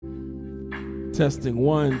Testing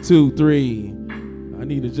 1, 2, 3. I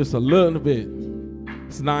need it just a little bit.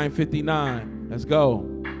 It's 9:59. Let's go.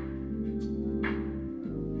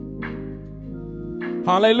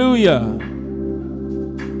 Hallelujah.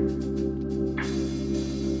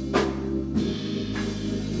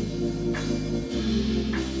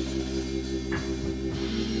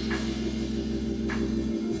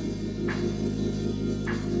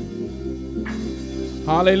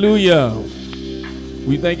 Hallelujah.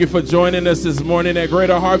 We thank you for joining us this morning at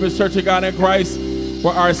Greater Harvest Church of God in Christ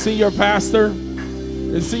for our senior pastor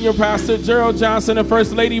and senior pastor Gerald Johnson and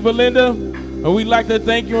First Lady Belinda. And we'd like to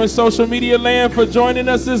thank you in social media land for joining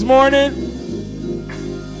us this morning.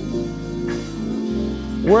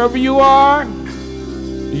 Wherever you are,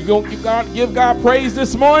 you gonna give God praise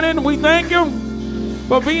this morning. We thank him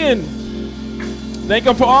for being. Thank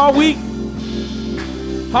him for all week.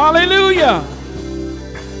 Hallelujah.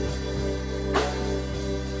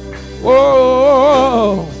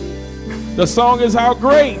 Whoa. The song is How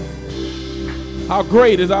Great is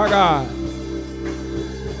Our God.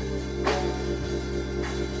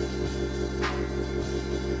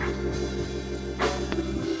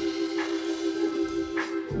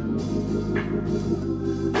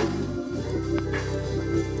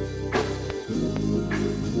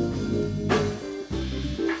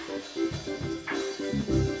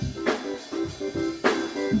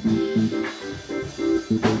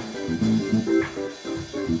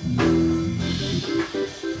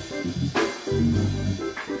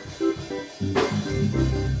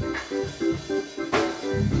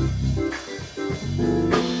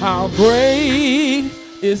 How great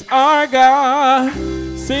is our God.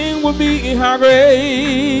 Sing with me, how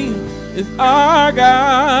great is our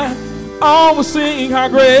God. All will sing, how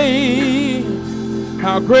great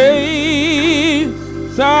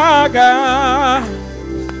is our God.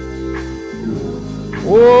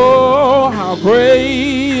 Oh, how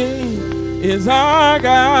great is our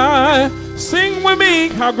God. Sing with me,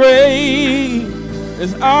 how great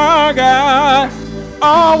is our God.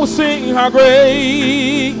 All will sing, how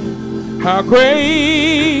great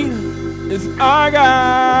is our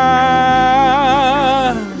God.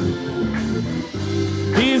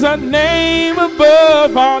 He's a name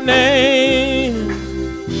above all names.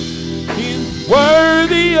 He's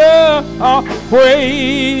worthy of all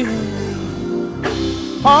praise.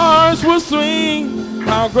 Hearts will sing,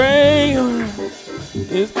 how great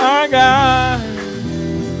is our God.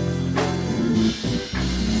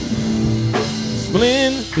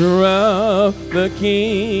 Splendor of the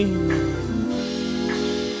King,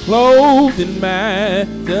 clothed in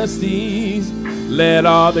majesties. Let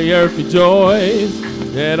all the earth rejoice.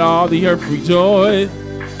 Let all the earth rejoice.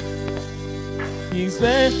 He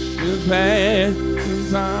sent his hand to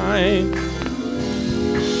Zion.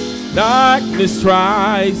 Darkness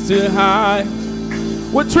tries to hide.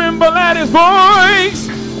 Would tremble at his voice.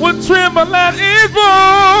 Would tremble at his voice.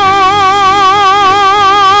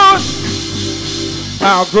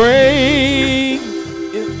 How great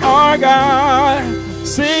is our God.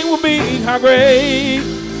 Sing with me, how great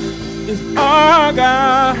is our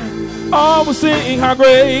God. All will sing, how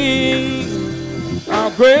great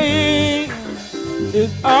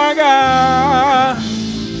is our God.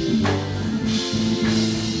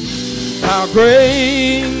 How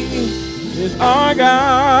great is our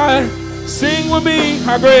God. Sing with me,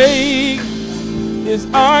 how great is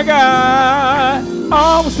our God.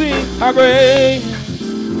 All will sing, how great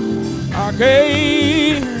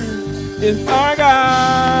is our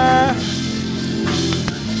God.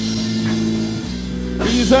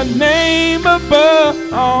 He's a name above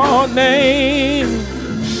all names,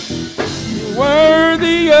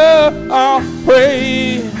 worthy of all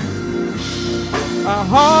praise. Our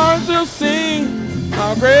hearts will sing,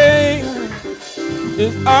 how great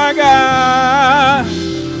is our God.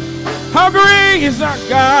 How great is our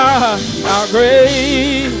God. How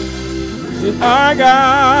great is our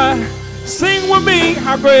God. Sing with me,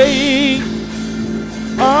 how great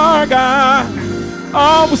our God.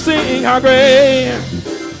 All will sing, how great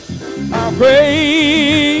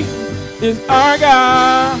is our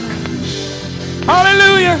God.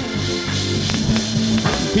 Hallelujah.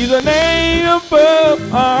 He's a name above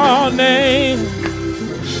all names,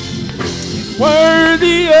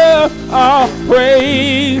 worthy of all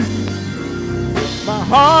praise. My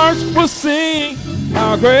heart will sing,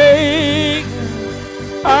 how great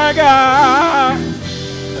our God.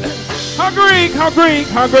 How great, how great,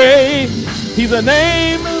 how great. He's a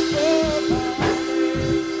name above.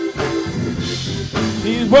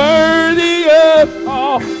 He's worthy of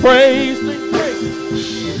all praise.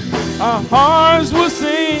 Our hearts will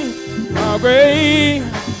sing, how great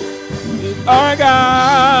is our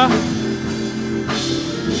God.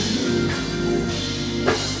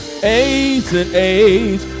 present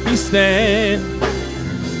age he stands.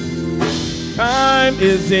 Time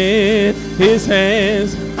is in his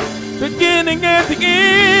hands. Beginning at the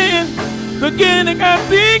end. Beginning at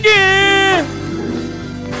the end.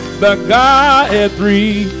 The Godhead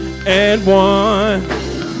 3 and 1.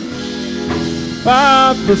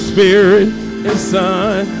 Father, Spirit, and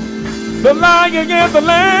Son. The Lion and the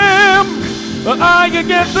Lamb. The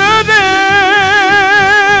Lion and the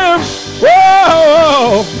Lamb.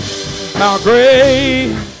 Whoa! How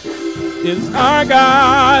great is our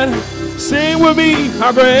God. Sing with me.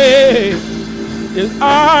 How great is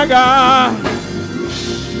our God.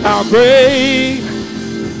 How great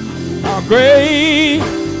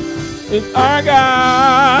is our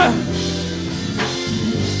God.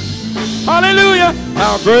 Hallelujah.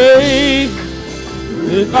 How great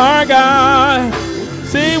is our God.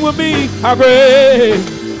 Sing with me. How great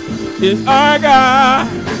is our God.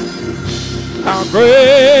 How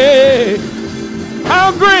great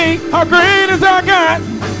is our God.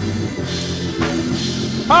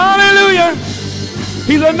 Hallelujah.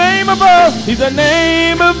 He's a name above. He's a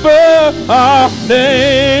name above all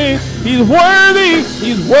names. He's worthy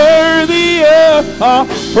of all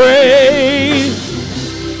praise.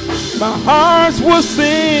 My heart will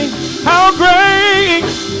sing, how great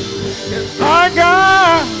is our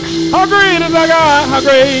God. How great is our God.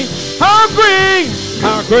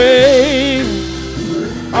 How great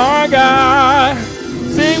our God.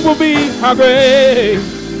 Sing will be, how great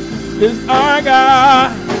is our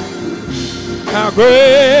God. How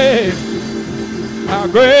great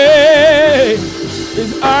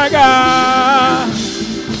is our God.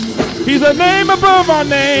 He's a name above our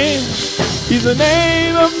name. He's a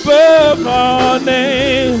name above our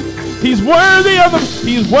name. He's worthy of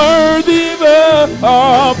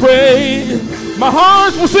all praise. My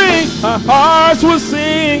heart will sing,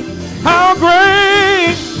 how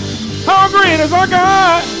great is our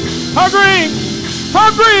God. How great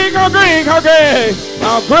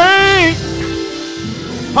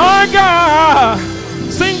our God.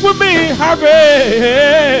 Sing with me, how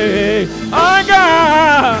great our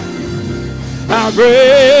God. How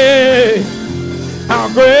great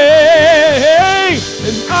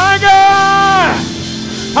is our God.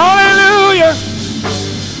 Hallelujah.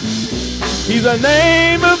 He's a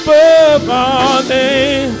name above all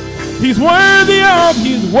names. He's worthy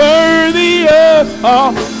of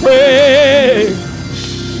all praise.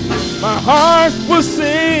 My heart will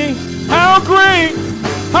sing, how great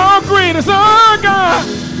is our God.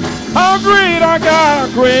 How great our God,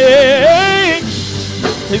 how great.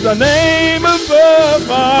 He's a name above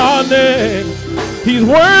all names. He's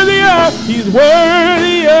worthy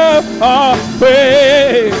of all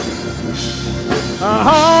praise. Our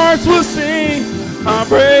hearts will sing, how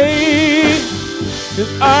great is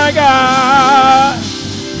our God.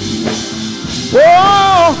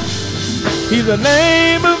 Whoa! He's a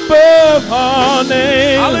name above all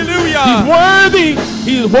names. Hallelujah!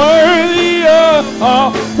 He's worthy of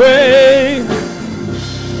all praise.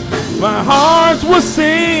 My heart will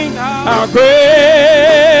sing, how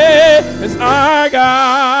great is our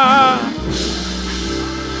God.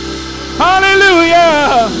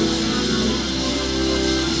 Hallelujah.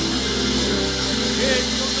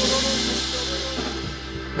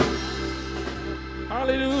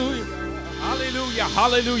 Hallelujah. Hallelujah.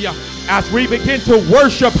 Hallelujah. As we begin to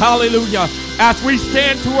worship, hallelujah. As we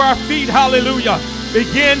stand to our feet, hallelujah.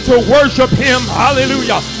 Begin to worship him,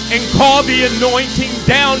 hallelujah. And call the anointing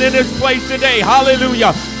down in this place today,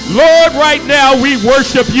 hallelujah. Lord, right now we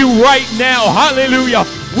worship you right now, hallelujah.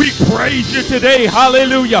 We praise you today,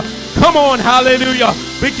 hallelujah. Come on, hallelujah.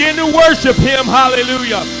 Begin to worship him,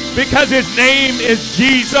 hallelujah. Because his name is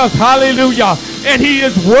Jesus, hallelujah. And he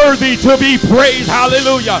is worthy to be praised,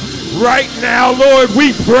 hallelujah. Right now, Lord,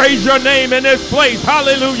 we praise your name in this place,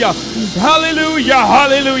 hallelujah. Hallelujah,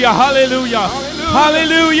 hallelujah, hallelujah.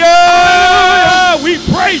 Hallelujah. Hallelujah. We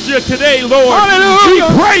praise you today, Lord. Hallelujah.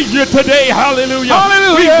 We praise you today. Hallelujah.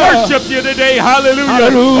 Hallelujah. We worship you today. Hallelujah.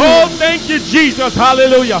 Hallelujah. Oh, thank you, Jesus.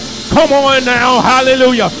 Hallelujah. Come on now.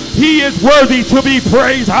 Hallelujah. He is worthy to be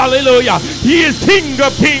praised. Hallelujah. He is King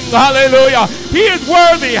of Kings. Hallelujah. He is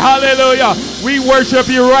worthy. Hallelujah. We worship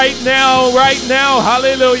you right now. Right now.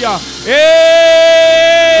 Hallelujah.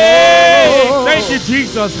 Hey. Oh. Thank you,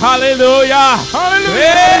 Jesus. Hallelujah. Hallelujah.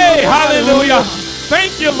 Hey. Hallelujah.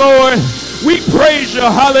 Thank you, Lord. We praise you.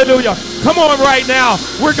 Hallelujah. Come on right now.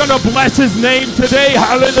 We're going to bless his name today.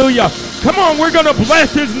 Hallelujah. Come on. We're going to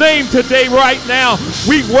bless his name today right now.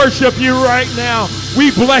 We worship you right now. We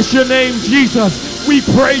bless your name, Jesus. We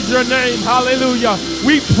praise your name. Hallelujah.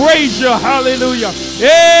 We praise you. Hallelujah.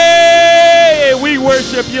 Hey, we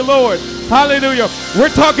worship you, Lord. Hallelujah.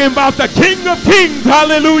 We're talking about the King of Kings.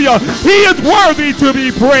 Hallelujah. He is worthy to be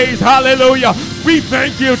praised. Hallelujah. We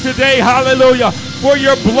thank you today. Hallelujah. For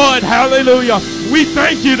your blood. Hallelujah. We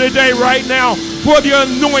thank you today right now for the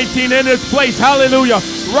anointing in this place. Hallelujah.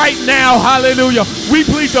 Right now. Hallelujah. We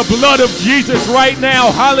plead the blood of Jesus right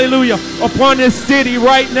now. Hallelujah. Upon this city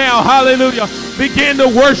right now. Hallelujah. Begin to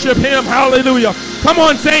worship him. Hallelujah. Come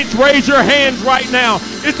on, saints, raise your hands right now.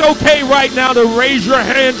 It's okay right now to raise your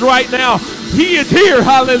hands right now. He is here.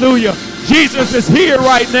 Hallelujah. Jesus is here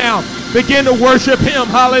right now. Begin to worship him.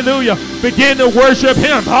 Hallelujah. Begin to worship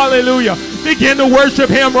him. Hallelujah. Begin to worship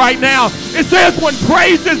him right now. It says when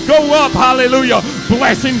praises go up, hallelujah,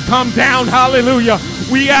 blessings come down. Hallelujah.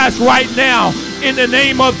 We ask right now in the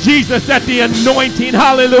name of Jesus that the anointing,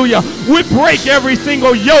 hallelujah, would break every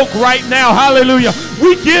single yoke right now. Hallelujah.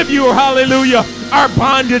 We give you, hallelujah, our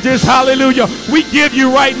bondages, hallelujah. We give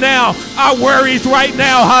you right now our worries right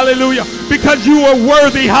now, hallelujah, because you are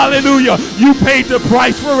worthy, hallelujah. You paid the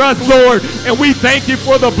price for us, Lord, and we thank you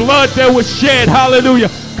for the blood that was shed, hallelujah.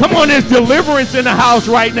 Come on, there's deliverance in the house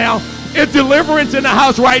right now. It's deliverance in the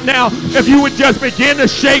house right now. If you would just begin to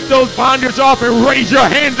shake those bondages off and raise your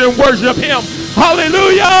hands and worship him.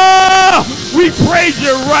 Hallelujah! We praise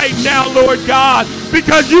you right now, Lord God,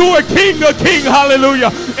 because you are King of Kings, hallelujah,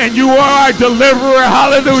 and you are our deliverer,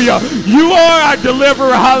 hallelujah. You are our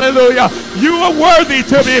deliverer, hallelujah. You are worthy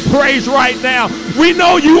to be praised right now. We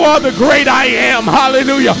know you are the great I am,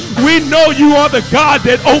 hallelujah. We know you are the God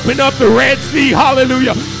that opened up the Red Sea,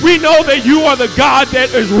 hallelujah. We know that you are the God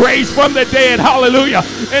that is raised from the dead, hallelujah,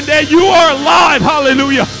 and that you are alive,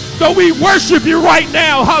 hallelujah. So we worship you right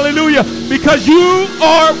now, hallelujah, because you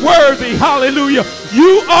are worthy, hallelujah.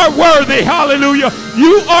 You are worthy, hallelujah.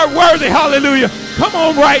 You are worthy, hallelujah. Come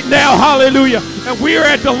on right now, hallelujah. And we are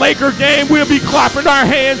at the Laker game. We'll be clapping our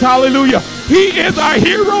hands, hallelujah. He is our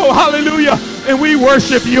hero, hallelujah. And we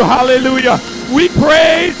worship you, hallelujah. We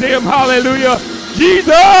praise him, hallelujah.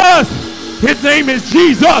 Jesus. His name is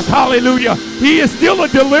Jesus, hallelujah. He is still a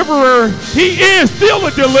deliverer. He is still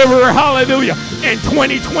a deliverer, hallelujah. In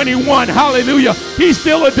 2021, hallelujah. He's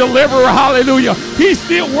still a deliverer, hallelujah. He's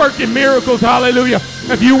still working miracles, hallelujah.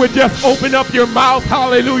 If you would just open up your mouth,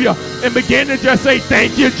 hallelujah, and begin to just say,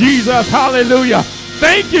 thank you, Jesus, hallelujah.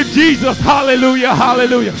 Thank you, Jesus, hallelujah,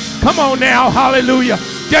 hallelujah. Come on now, hallelujah.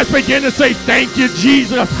 Just begin to say, thank you,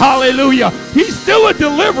 Jesus, hallelujah. He's still a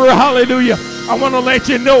deliverer, hallelujah. I want to let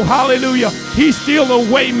you know, hallelujah, he's still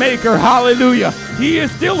a way maker, hallelujah. He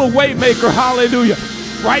is still a way maker, hallelujah.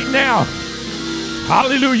 Right now,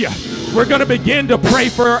 hallelujah, we're going to begin to pray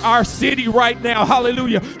for our city right now,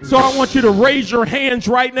 hallelujah. So I want you to raise your hands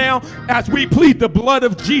right now as we plead the blood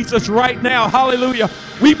of Jesus right now, hallelujah.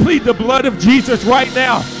 We plead the blood of Jesus right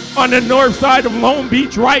now on the north side of Long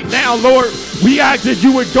Beach right now, Lord. We ask that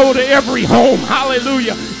you would go to every home,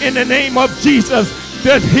 hallelujah, in the name of Jesus.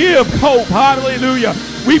 Just give hope, hallelujah.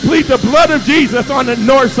 We plead the blood of Jesus on the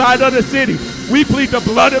north side of the city. We plead the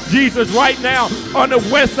blood of Jesus right now on the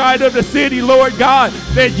west side of the city, Lord God,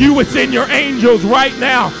 that you would send your angels right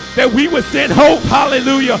now, that we would send hope,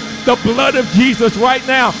 hallelujah. The blood of Jesus right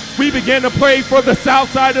now. We begin to pray for the south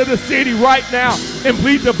side of the city right now and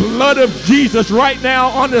plead the blood of Jesus right now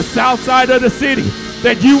on the south side of the city,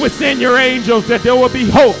 that you would send your angels, that there will be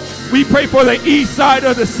hope. We pray for the east side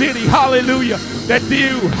of the city, hallelujah, that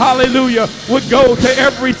you, hallelujah, would go to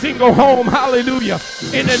every single home, hallelujah,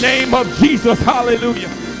 in the name of Jesus, hallelujah,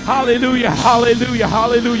 hallelujah, hallelujah,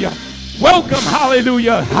 hallelujah. Welcome,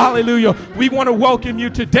 hallelujah, hallelujah. We want to welcome you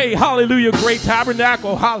today, hallelujah, Great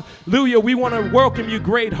Tabernacle, hallelujah. We want to welcome you,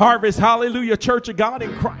 Great Harvest, hallelujah, Church of God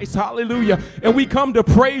in Christ, hallelujah. And we come to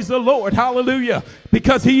praise the Lord, hallelujah,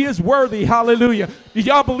 because he is worthy, hallelujah. Do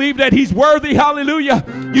y'all believe that he's worthy, hallelujah?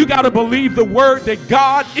 You got to believe the word that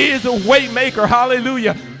God is a way maker,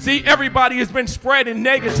 hallelujah. See, everybody has been spreading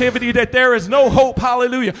negativity that there is no hope,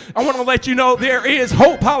 hallelujah. I want to let you know there is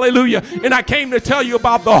hope, hallelujah. And I came to tell you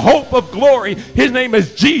about the hope of glory. His name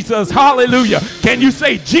is Jesus, hallelujah. Can you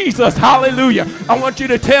say Jesus, hallelujah? I want you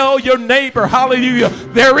to tell your neighbor, hallelujah,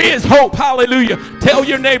 there is hope, hallelujah. Tell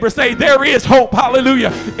your neighbor, say there is hope, hallelujah.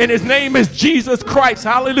 And his name is Jesus Christ,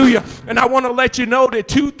 hallelujah. And I want to let you know that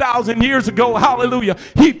 2,000 years ago, hallelujah,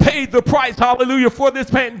 he paid the price, hallelujah, for this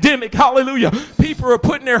pandemic, hallelujah. People are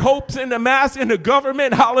putting their hopes in the mass, in the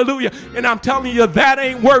government, hallelujah. And I'm telling you, that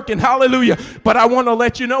ain't working, hallelujah. But I want to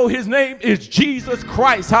let you know his name is Jesus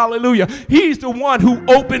Christ, hallelujah. He's the one who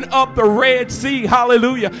opened up the Red Sea,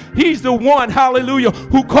 hallelujah. He's the one, hallelujah,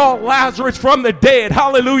 who called Lazarus from the dead,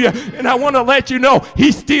 hallelujah. And I want to let you know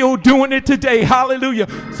he's still doing it today, hallelujah.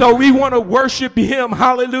 So we want to worship him,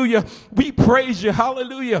 hallelujah. We praise you,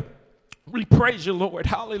 hallelujah. We praise you, Lord.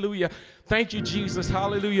 Hallelujah. Thank you, Jesus.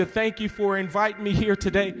 Hallelujah. Thank you for inviting me here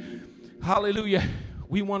today. Hallelujah.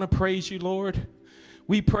 We want to praise you, Lord.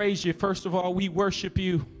 We praise you. First of all, we worship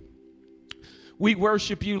you. We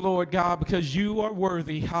worship you, Lord God, because you are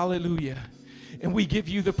worthy. Hallelujah. And we give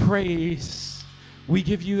you the praise. We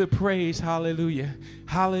give you the praise. Hallelujah.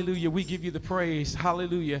 Hallelujah. We give you the praise.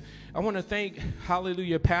 Hallelujah. I want to thank,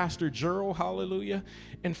 hallelujah, Pastor Gerald, hallelujah,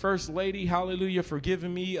 and First Lady, hallelujah, for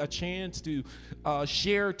giving me a chance to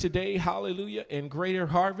share today, hallelujah, in Greater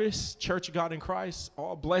Harvest, Church of God in Christ.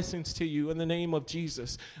 All blessings to you in the name of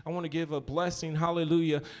Jesus. I want to give a blessing,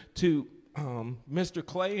 hallelujah, to Mr.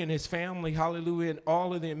 Clay and his family, hallelujah, and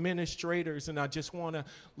all of the administrators. And I just want to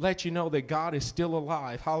let you know that God is still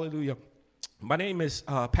alive, hallelujah. My name is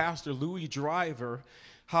Pastor Louis Driver,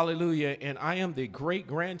 hallelujah, and I am the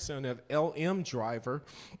great-grandson of L.M. Driver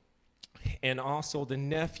and also the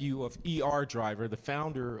nephew of E.R. Driver, the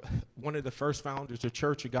founder, one of the first founders of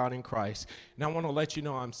Church of God in Christ. And I want to let you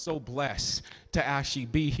know I'm so blessed to actually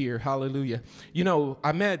be here, hallelujah. You know,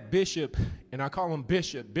 I met Bishop, and I call him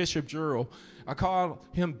Bishop Gerald. I call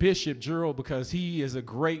him Bishop Gerald because he is a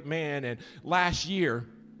great man, and last year,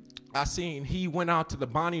 I seen he went out to the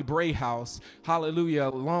Bonnie Bray house, hallelujah,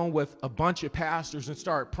 along with a bunch of pastors and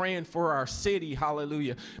started praying for our city,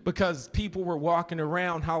 hallelujah, because people were walking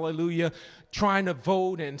around, hallelujah, trying to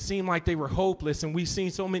vote and seemed like they were hopeless. And we've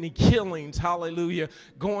seen so many killings, hallelujah,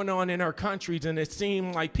 going on in our countries, and it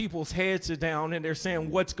seemed like people's heads are down and they're saying,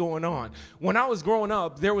 what's going on? When I was growing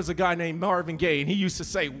up, there was a guy named Marvin Gaye, and he used to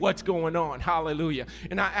say, what's going on? Hallelujah.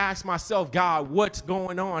 And I asked myself, God, what's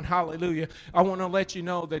going on? Hallelujah. I want to let you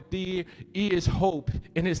know that there is hope,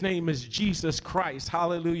 and his name is Jesus Christ.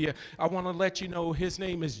 Hallelujah. I want to let you know his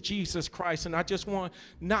name is Jesus Christ, and I just want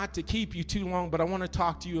not to keep you too long, but I want to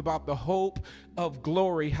talk to you about the hope of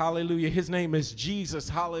glory. Hallelujah. His name is Jesus.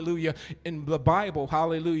 Hallelujah. In the Bible,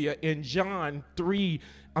 hallelujah, in John chapter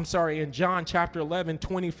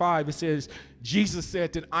 11:25, it says, Jesus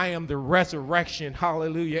said that I am the resurrection,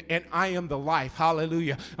 hallelujah, and I am the life,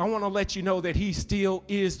 hallelujah. I want to let you know that he still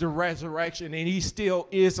is the resurrection and he still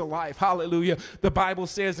is alive, hallelujah. The Bible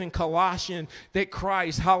says in Colossians that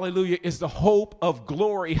Christ, hallelujah, is the hope of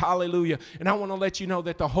glory, hallelujah. And I want to let you know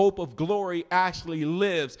that the hope of glory actually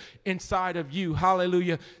lives inside of you,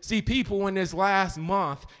 hallelujah. See, people in this last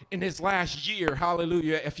month, in this last year,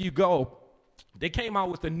 hallelujah, if you go, they came out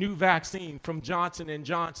with a new vaccine from Johnson &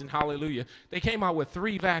 Johnson, hallelujah. They came out with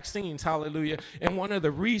 3 vaccines, hallelujah. And one of the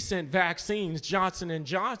recent vaccines, Johnson &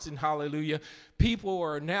 Johnson, hallelujah, people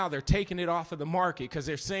are now, they're taking it off of the market because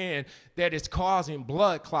they're saying that it's causing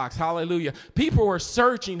blood clots, hallelujah. People are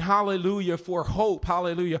searching, hallelujah, for hope,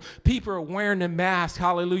 hallelujah. People are wearing the mask,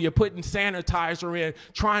 hallelujah, putting sanitizer in,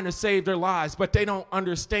 trying to save their lives, but they don't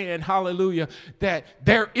understand, hallelujah, that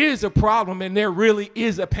there is a problem and there really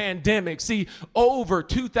is a pandemic. See, over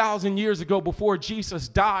 2,000 years ago, before Jesus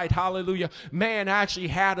died, hallelujah, man actually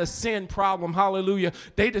had a sin problem, hallelujah.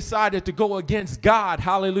 They decided to go against God,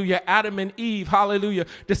 hallelujah. Adam and Eve, hallelujah,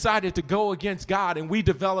 decided to go against God, and we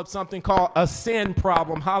developed something called a sin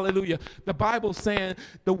problem, hallelujah. The Bible's saying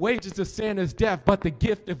the wages of sin is death, but the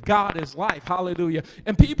gift of God is life, hallelujah.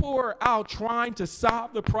 And people are out trying to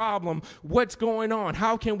solve the problem. What's going on?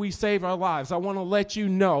 How can we save our lives? I want to let you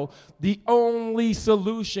know the only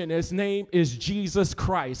solution, his name is Jesus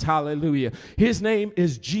Christ, hallelujah. His name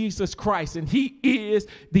is Jesus Christ, and he is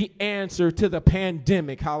the answer to the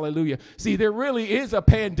pandemic, hallelujah. See, there really is a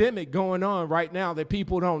pandemic going on right now that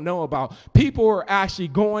people don't know about. People are actually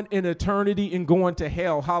going in eternity and going to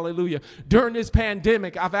hell, hallelujah. During this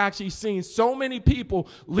pandemic, I've actually seen so many people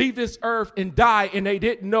leave this earth and die, and they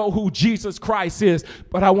didn't know who Jesus Christ is.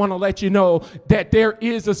 But I want to let you know that there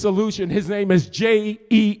is a solution. His name is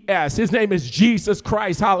J-E-S. His name is Jesus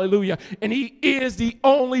Christ, hallelujah. And he is the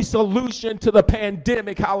only solution to the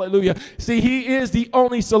pandemic, hallelujah. See, he is the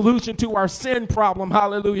only solution to our sin problem,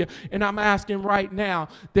 hallelujah. And I'm asking right now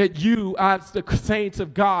that you, as the saints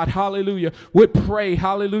of God, hallelujah, would pray,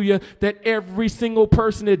 hallelujah, that every single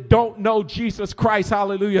person that don't know Jesus Christ,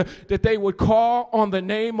 hallelujah, that they would call on the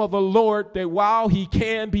name of the Lord, that while he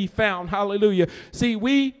can be found, hallelujah. See,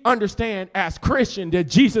 we understand as Christians that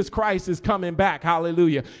Jesus Christ is coming back,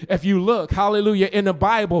 hallelujah. If you look, hallelujah, in the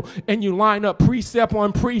Bible and you line up precept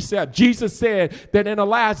on precept, Jesus said that in the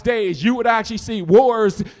last days you would actually see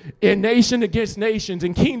wars in nation against nations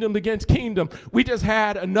and kingdom against kingdom. We just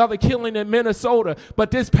had another killing in Minnesota,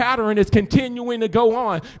 but this pattern is continuing to go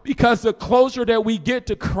on because the closer that we get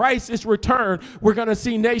to Christ's return, we're going to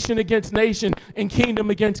see nation against nation and kingdom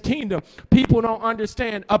against kingdom. People don't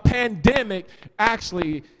understand a pandemic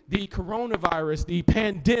actually the coronavirus, the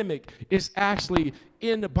pandemic, is actually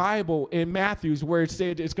in the Bible in Matthew's where it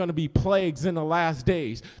said it's going to be plagues in the last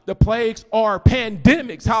days. The plagues are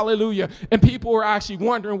pandemics, hallelujah. And people are actually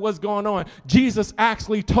wondering what's going on. Jesus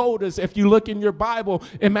actually told us, if you look in your Bible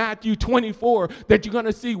in Matthew 24, that you're going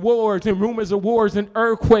to see wars and rumors of wars and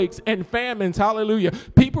earthquakes and famines, hallelujah.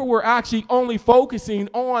 People were actually only focusing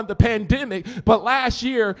on the pandemic, but last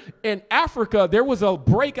year in Africa, there was a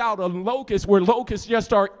breakout of locusts where locusts just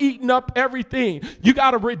start eating up everything. You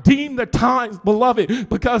got to redeem the times, beloved,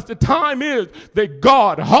 because the time is that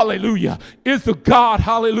God, hallelujah, is the God,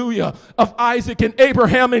 hallelujah, of Isaac and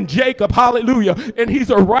Abraham and Jacob, hallelujah. And he's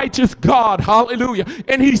a righteous God, hallelujah.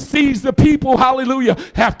 And he sees the people, hallelujah,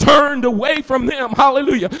 have turned away from them,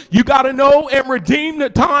 hallelujah. You got to know and redeem the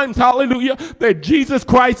times, hallelujah, that Jesus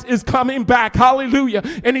Christ is coming back, hallelujah.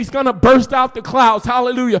 And he's going to burst out the clouds,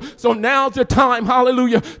 hallelujah. So now's the time,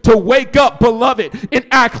 hallelujah, to wake up, beloved, and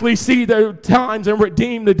actually see the times and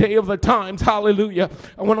redeem the day of the times, hallelujah.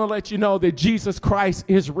 I want to let you know that Jesus Christ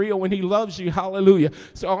is real and he loves you, hallelujah.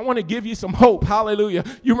 So I want to give you some hope, hallelujah.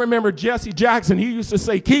 You remember Jesse Jackson, he used to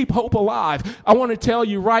say, keep hope alive. I want to tell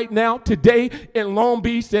you right now, today in Long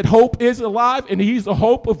Beach, that hope is alive and he's the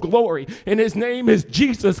hope of glory. And his name is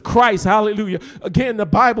Jesus Christ, hallelujah. Again, the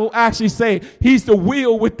Bible actually say he's the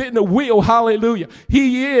wheel within the wheel, hallelujah.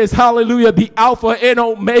 He is, hallelujah, the Alpha and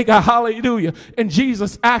Omega, hallelujah. And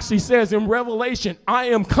Jesus actually says in Revelation, I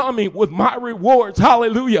am coming with my rewards,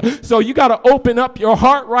 hallelujah. So you got to open up your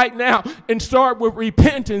heart right now and start with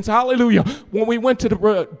repentance, hallelujah. When we went to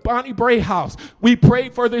the Bonnie Bray house, we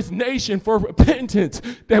prayed for this nation for repentance,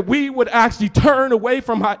 that we would actually turn away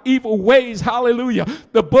from our evil ways, hallelujah.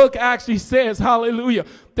 The book actually says, hallelujah,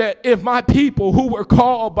 that if my people who were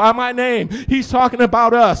called by my name, he's talking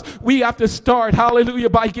about us, we have to start, hallelujah,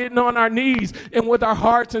 by getting on our knees and with our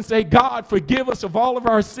hearts and say, God, forgive us of all of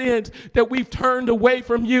our sins that we've turned away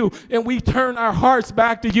from you, and we turn our hearts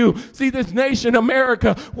back to you. See, this nation,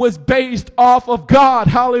 America, was based off of God,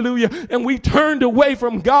 hallelujah, and we turned away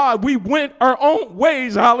from God. We went our own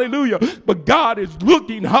ways, hallelujah, but God is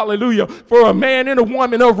looking, hallelujah, for a man and a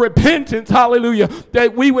woman of repentance, hallelujah,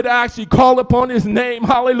 that we would actually call upon his name,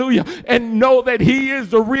 hallelujah, and know that he is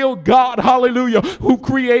the real God, hallelujah, who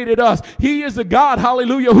created us. He is a God,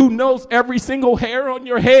 hallelujah, who knows every single hair on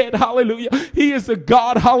your head, hallelujah. He is a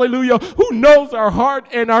God, hallelujah, who knows our heart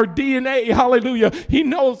and our DNA, hallelujah. He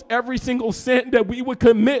knows every single sin that we would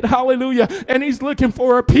commit, hallelujah, and he's looking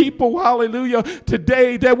for a people, hallelujah,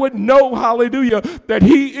 today that would know, hallelujah, that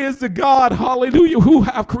he is the God, hallelujah, who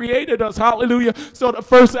have created us, hallelujah. So the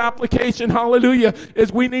first application, hallelujah,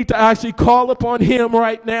 is we need to actually call upon him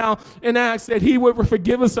right now and ask that he would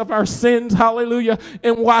forgive us of our sins, hallelujah,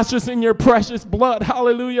 and wash us in your precious blood,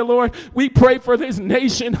 hallelujah, Lord. We pray for this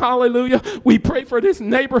nation, hallelujah. We pray for this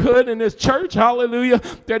neighborhood and this church, hallelujah,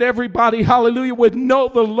 that everybody, hallelujah, would know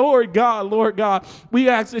the Lord God, Lord God. We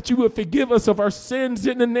ask that you would forgive us of our sins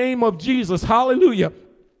in the name of Jesus, hallelujah.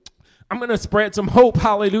 I'm going to spread some hope,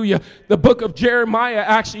 hallelujah. The book of Jeremiah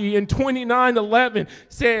actually in 29:11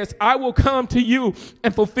 says, I will come to you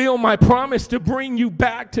and fulfill my promise to bring you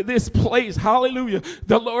back to this place, hallelujah.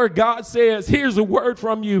 The Lord God says, here's a word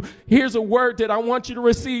from you. Here's a word that I want you to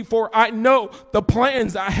receive, for I know the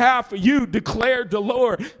plans I have for you, declared the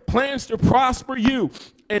Lord. Plans to prosper you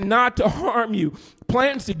and not to harm you.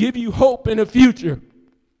 Plans to give you hope in the future.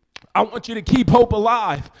 I want you to keep hope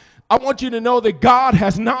alive. I want you to know that God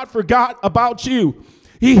has not forgot about you.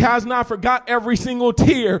 He has not forgot every single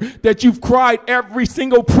tear that you've cried, every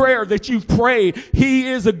single prayer that you've prayed. He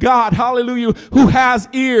is a God, hallelujah, who has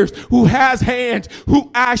ears, who has hands,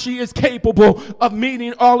 who actually is capable of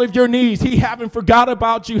meeting all of your needs. He haven't forgot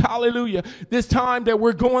about you, hallelujah. This time that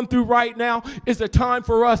we're going through right now is a time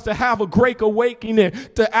for us to have a great awakening,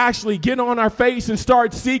 to actually get on our face and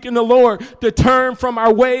start seeking the Lord, to turn from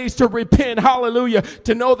our ways, to repent, hallelujah,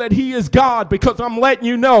 to know that he is God, because I'm letting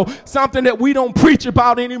you know something that we don't preach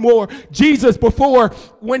about anymore. Jesus, before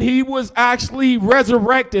when he was actually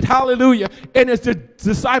resurrected, hallelujah, and his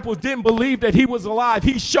disciples didn't believe that he was alive,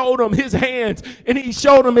 he showed them his hands and he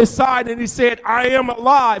showed them his side and he said, I am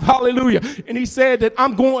alive, hallelujah. And he said that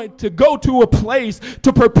I'm going to go to a place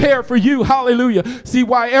to prepare for you, hallelujah. See,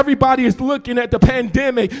 why everybody is looking at the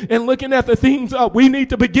pandemic and looking at the things up, we need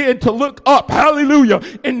to begin to look up, hallelujah,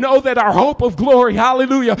 and know that our hope of glory,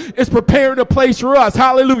 hallelujah, is preparing a place for us,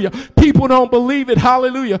 hallelujah. People don't believe it, hallelujah.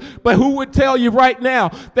 hallelujah. But who would tell you right now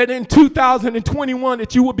that in 2021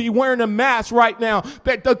 that you would be wearing a mask right now,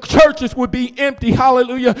 that the churches would be empty,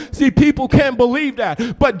 hallelujah. See, people can't believe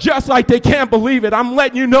that, but just like they can't believe it, I'm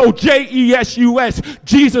letting you know, Jesus,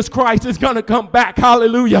 Jesus Christ is going to come back,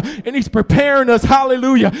 hallelujah. And he's preparing us,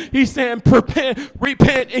 hallelujah. He's saying,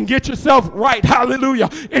 repent and get yourself right, hallelujah,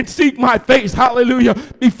 and seek my face, hallelujah,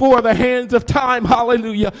 before the hands of time,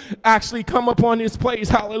 hallelujah, actually come upon this place,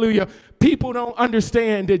 hallelujah. People don't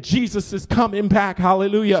understand that Jesus is coming back,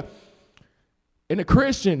 hallelujah. And the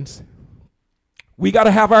Christians, we got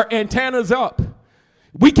to have our antennas up.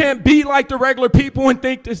 We can't be like the regular people and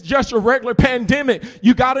think it's just a regular pandemic.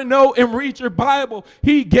 You got to know and read your Bible.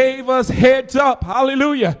 He gave us heads up.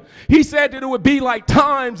 Hallelujah. He said that it would be like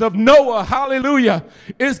times of Noah. Hallelujah.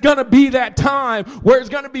 It's going to be that time where it's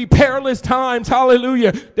going to be perilous times.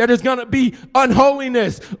 Hallelujah. That is going to be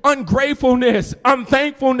unholiness, ungratefulness,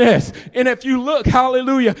 unthankfulness. And if you look,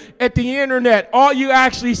 hallelujah, at the internet, all you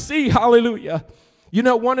actually see, hallelujah, you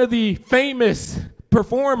know, one of the famous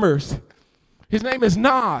performers, his name is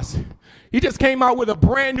Nas. He just came out with a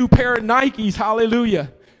brand new pair of Nikes, hallelujah,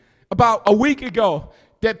 about a week ago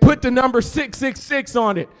that put the number 666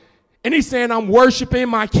 on it. And he's saying, I'm worshiping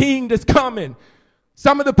my king that's coming.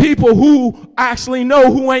 Some of the people who actually know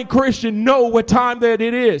who ain't Christian know what time that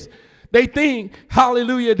it is. They think,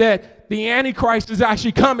 hallelujah, that the Antichrist is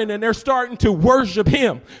actually coming and they're starting to worship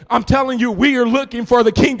him. I'm telling you, we are looking for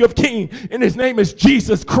the King of Kings, and his name is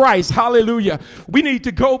Jesus Christ. Hallelujah. We need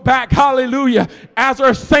to go back, hallelujah, as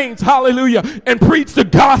our saints, hallelujah, and preach the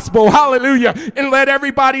gospel, hallelujah, and let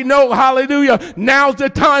everybody know, hallelujah, now's the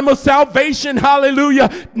time of salvation,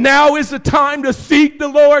 hallelujah. Now is the time to seek the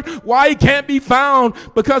Lord. Why he can't be found?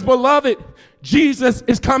 Because, beloved, Jesus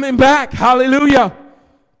is coming back. Hallelujah.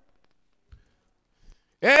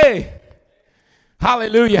 Hey.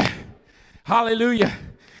 Hallelujah. Hallelujah.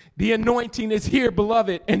 The anointing is here,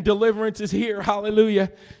 beloved, and deliverance is here.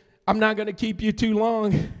 Hallelujah. I'm not going to keep you too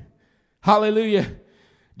long. Hallelujah.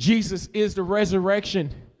 Jesus is the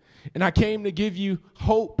resurrection, and I came to give you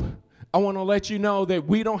hope. I want to let you know that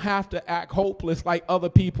we don't have to act hopeless like other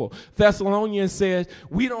people. Thessalonians says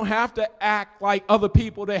we don't have to act like other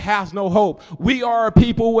people that has no hope. We are a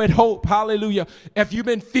people with hope. Hallelujah. If you've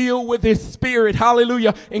been filled with his spirit,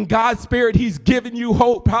 hallelujah, in God's spirit, he's given you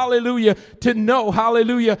hope. Hallelujah. To know,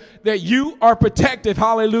 hallelujah, that you are protected.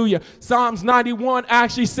 Hallelujah. Psalms 91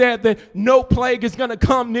 actually said that no plague is going to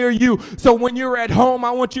come near you. So when you're at home,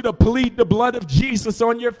 I want you to plead the blood of Jesus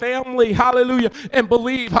on your family. Hallelujah. And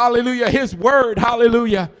believe, hallelujah, his word,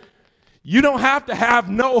 hallelujah. You don't have to have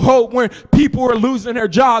no hope when people are losing their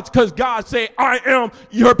jobs, because God said, I am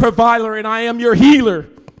your provider and I am your healer.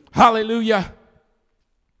 Hallelujah.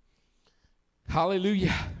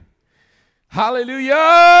 Hallelujah.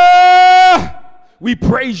 Hallelujah. We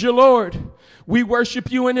praise you, Lord. We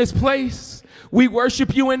worship you in this place. We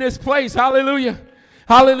worship you in this place. Hallelujah.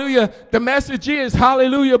 Hallelujah. The message is,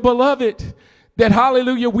 hallelujah, beloved, that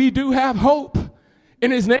hallelujah, we do have hope.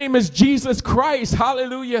 And his name is Jesus Christ.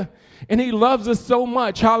 Hallelujah. And he loves us so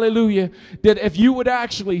much. Hallelujah. That if you would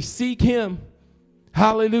actually seek him,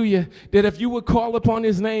 hallelujah, that if you would call upon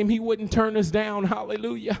his name, he wouldn't turn us down.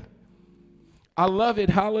 Hallelujah. I love it.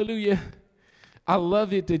 Hallelujah. I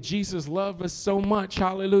love it that Jesus loved us so much.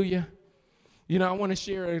 Hallelujah. You know, I want to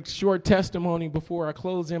share a short testimony before I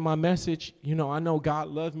close in my message. You know, I know God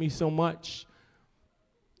loved me so much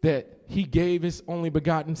that he gave his only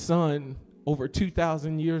begotten son over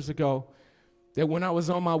 2,000 years ago, that when I was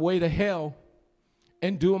on my way to hell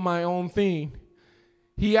and doing my own thing,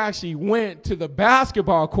 he actually went to the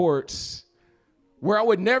basketball courts where I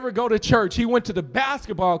would never go to church. He went to the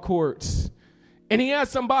basketball courts, and he had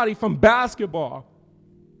somebody from basketball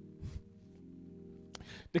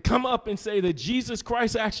to come up and say that Jesus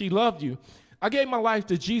Christ actually loved you. I gave my life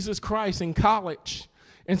to Jesus Christ in college.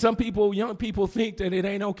 And some people, young people, think that it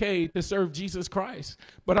ain't okay to serve Jesus Christ.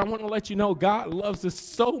 But I want to let you know God loves us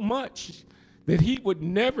so much that he would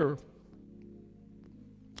never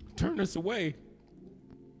turn us away.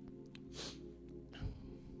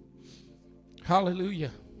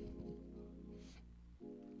 Hallelujah.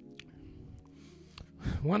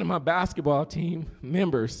 One of my basketball team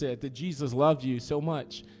members said that Jesus loved you so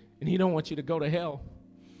much and he don't want you to go to hell.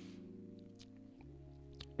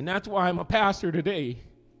 And that's why I'm a pastor today,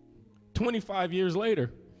 25 years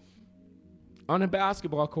later, on a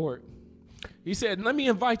basketball court. He said, let me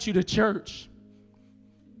invite you to church.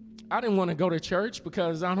 I didn't want to go to church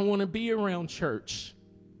because I don't want to be around church.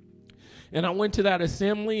 And I went to that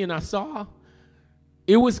assembly and I saw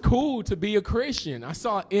it was cool to be a Christian. I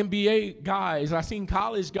saw NBA guys, I seen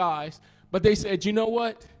college guys, but they said, you know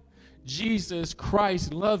what? Jesus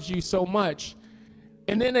Christ loves you so much.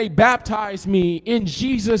 And then they baptized me in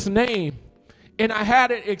Jesus' name. And I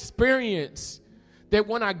had an experience that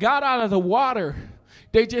when I got out of the water,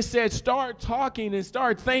 they just said, start talking and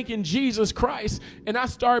start thanking Jesus Christ. And I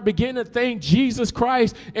started beginning to thank Jesus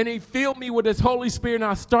Christ. And he filled me with his Holy Spirit. And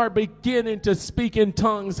I started beginning to speak in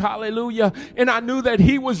tongues. Hallelujah. And I knew that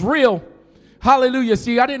he was real. Hallelujah.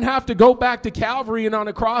 See, I didn't have to go back to Calvary and on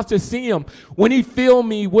the cross to see him. When he filled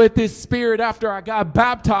me with his Spirit after I got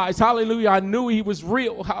baptized, hallelujah, I knew he was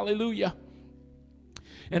real. Hallelujah.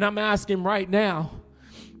 And I'm asking right now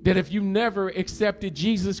that if you never accepted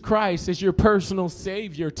Jesus Christ as your personal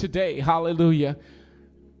Savior today, hallelujah,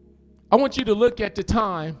 I want you to look at the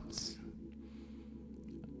times.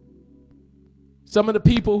 Some of the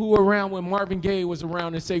people who were around when Marvin Gaye was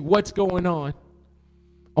around and say, what's going on?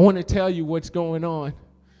 I want to tell you what's going on.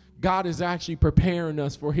 God is actually preparing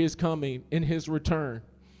us for his coming and his return.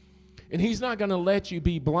 And he's not going to let you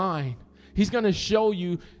be blind. He's going to show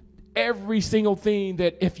you every single thing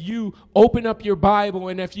that if you open up your Bible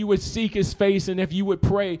and if you would seek his face and if you would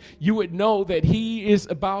pray, you would know that he is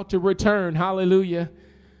about to return. Hallelujah.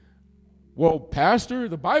 Well, Pastor,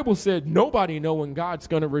 the Bible said nobody knows when God's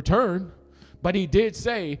going to return. But he did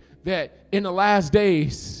say that in the last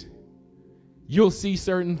days, you'll see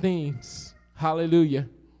certain things. Hallelujah.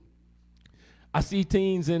 I see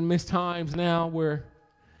teens in missed times now where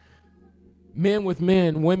men with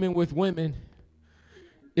men, women with women,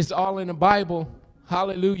 it's all in the Bible.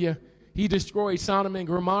 Hallelujah. He destroyed Sodom and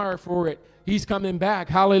Gomorrah for it. He's coming back.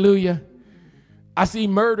 Hallelujah. I see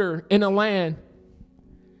murder in the land.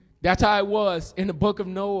 That's how it was in the book of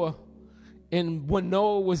Noah. And when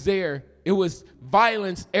Noah was there, it was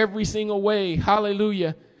violence every single way.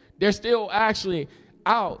 Hallelujah. They're still actually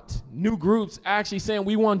out. New groups actually saying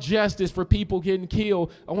we want justice for people getting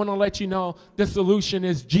killed. I want to let you know the solution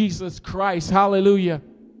is Jesus Christ. Hallelujah.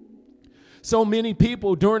 So many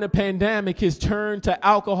people during the pandemic has turned to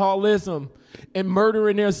alcoholism and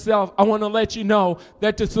murdering themselves. I want to let you know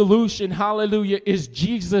that the solution, hallelujah, is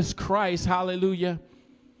Jesus Christ. Hallelujah.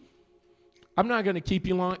 I'm not going to keep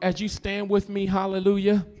you long. As you stand with me,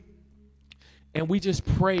 hallelujah, and we just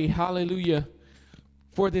pray, hallelujah,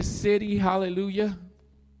 for this city, hallelujah.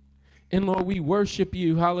 And Lord, we worship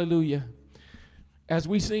you, hallelujah. As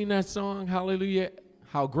we sing that song, hallelujah,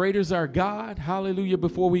 how great is our God, hallelujah,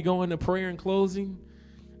 before we go into prayer and closing,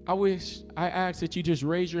 I ask that you just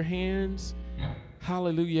raise your hands,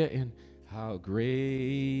 hallelujah, and how great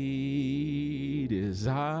is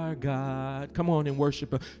our God. Come on and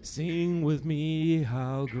worship him. Sing with me,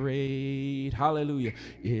 how great, hallelujah,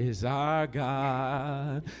 is our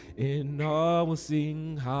God. And all will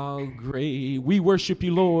sing, how great. We worship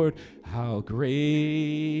you, Lord. How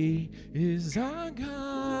great is our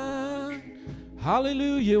God.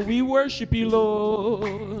 Hallelujah, we worship you,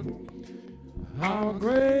 Lord. How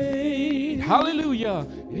great, hallelujah,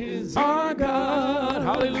 is our God.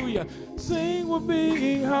 Hallelujah. Sing with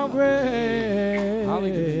me, how great,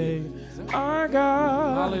 hallelujah, our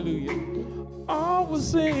God. Hallelujah. All will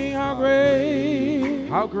sing, how great,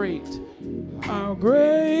 how great, how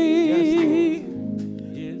great,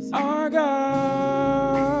 yes, is our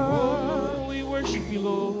God. Oh, we worship you,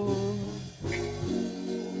 Lord.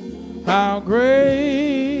 How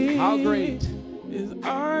great, how great is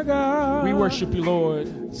our God. We worship you,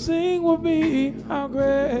 Lord. Sing with me, how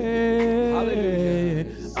great, hallelujah,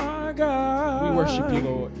 our God. We worship you,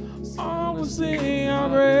 Lord. All will sing, how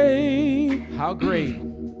great, how great,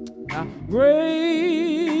 how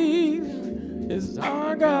great is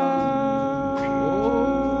our God.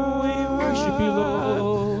 Oh, we worship you,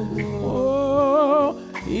 Lord. Oh,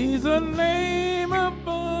 he's a name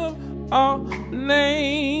above all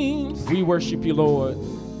names. We worship you, Lord.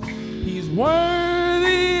 He's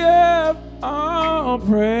worthy of all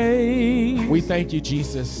praise. We thank you,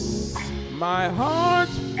 Jesus. My heart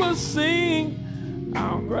will sing,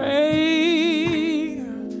 how great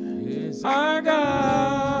is our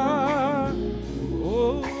God.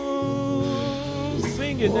 Oh,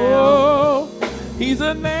 sing it now. Oh, he's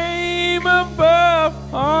a name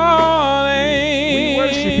above all names. We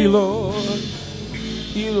worship you, Lord.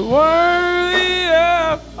 He's worthy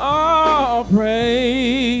of all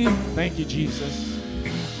praise. Thank you, Jesus.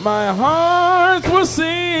 My heart will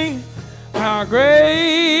sing, how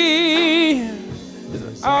great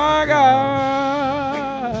is our God.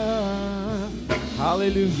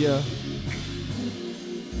 Hallelujah.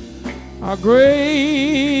 How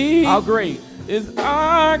great is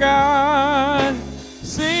our God.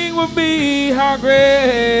 Sing with me, how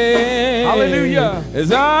great, hallelujah,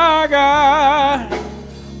 is our God.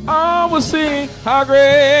 I will sing, how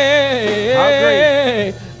great, how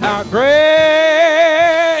great, how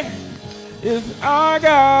great is our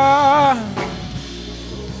God.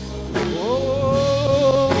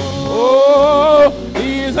 Oh,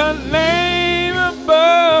 He's a name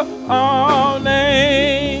above all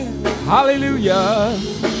names. Hallelujah.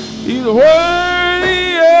 He's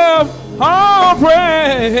worthy of all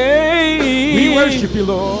praise. We worship you,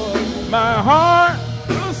 Lord. My heart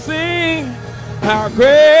will sing how great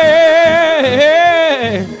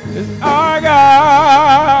is our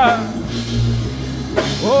God.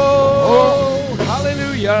 Oh,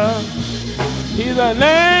 hallelujah. He's a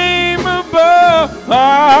name above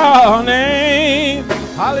all names.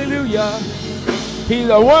 Hallelujah. He's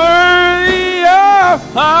a worthy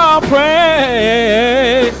of all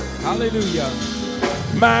praise. Hallelujah.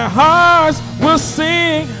 My heart will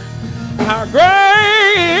sing how great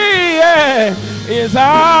is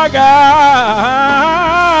our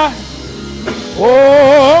God.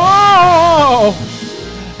 Oh,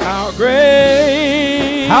 how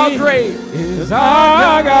great is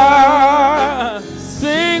our God.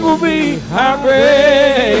 Sing with me, how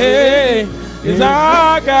great is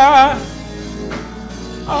our God.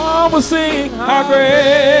 I will sing, how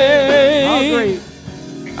great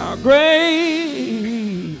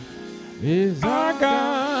is our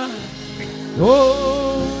God.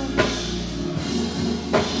 Oh,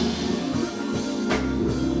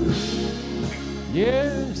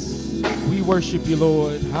 yes, we worship you,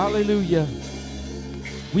 Lord. Hallelujah.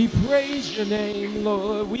 We praise your name,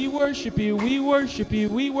 Lord. We worship you. We worship you.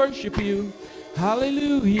 We worship you.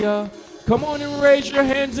 Hallelujah. Come on and raise your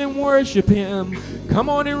hands and worship him. Come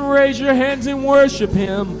on and raise your hands and worship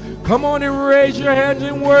him. Come on and raise your hands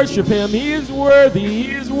and worship him. He is worthy.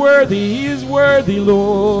 He is worthy. He is worthy,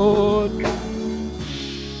 Lord.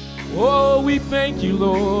 Oh, we thank you,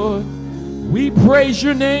 Lord. We praise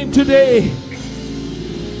your name today.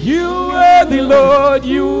 You worthy, Lord.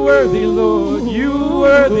 You worthy, Lord. You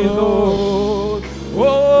worthy, Lord.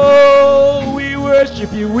 Oh, we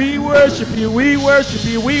worship you. We worship you. We worship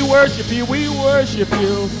you. We worship you. We worship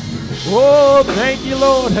you. Oh, thank you,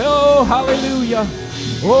 Lord. Oh, hallelujah.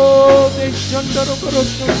 Oh,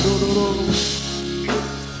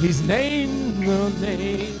 His name, the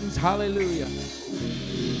names. Hallelujah.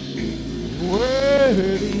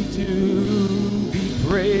 Worthy to be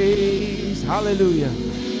praised. Hallelujah.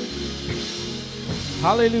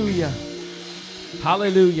 Hallelujah.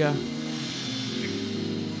 Hallelujah.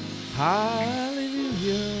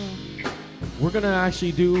 Hallelujah. We're going to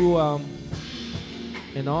actually do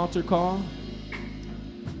an altar call.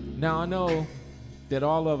 Now, I know that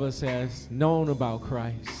all of us has known about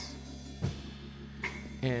Christ.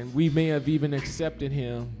 And we may have even accepted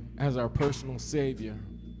him as our personal Savior.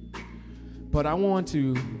 But I want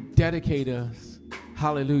to dedicate us,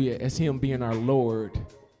 hallelujah, as him being our Lord.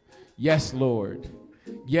 Yes, Lord.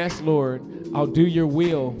 Yes, Lord, I'll do your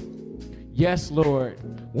will. Yes, Lord,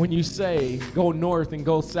 when you say go north and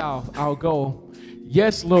go south, I'll go.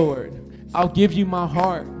 Yes, Lord, I'll give you my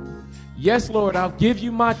heart. Yes, Lord, I'll give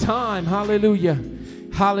you my time. Hallelujah.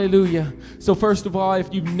 Hallelujah. So first of all,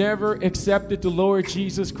 if you've never accepted the Lord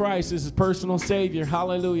Jesus Christ as his personal Savior,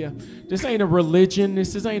 hallelujah. This ain't a religion.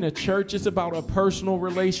 This ain't a church. It's about a personal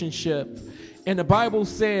relationship. And the Bible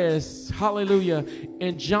says, hallelujah,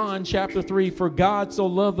 in John chapter 3, for God so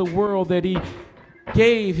loved the world that he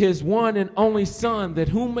gave his one and only Son, that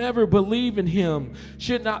whomever believe in him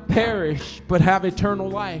should not perish, but have eternal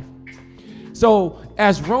life. So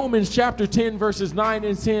as Romans chapter 10 verses 9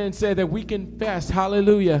 and 10 said that we confess,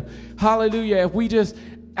 hallelujah, hallelujah, if we just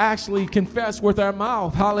actually confess with our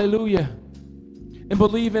mouth, hallelujah, and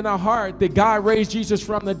believe in our heart that God raised Jesus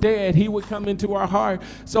from the dead, he would come into our heart.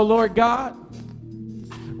 So Lord God,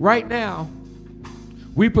 right now,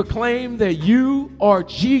 we proclaim that you are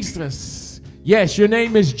Jesus. Yes, your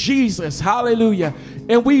name is Jesus. Hallelujah.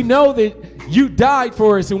 And we know that you died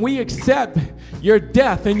for us, and we accept your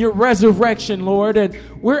death and your resurrection, Lord. And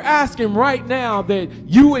we're asking right now that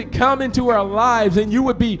you would come into our lives and you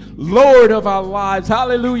would be Lord of our lives.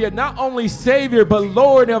 Hallelujah. Not only Savior, but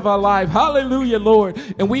Lord of our life. Hallelujah, Lord.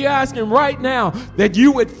 And we asking right now that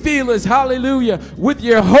you would fill us, hallelujah, with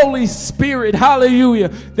your Holy Spirit. Hallelujah.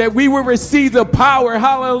 That we will receive the power,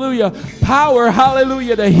 hallelujah. Power,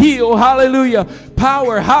 hallelujah, to heal. Hallelujah.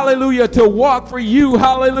 Power, hallelujah, to walk for you.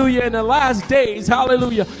 Hallelujah. In the last days,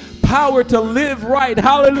 hallelujah. power to live right,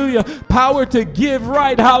 hallelujah, power to give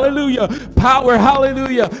right, hallelujah, power,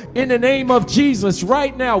 hallelujah, in the name of Jesus.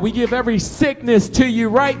 Right now, we give every sickness to you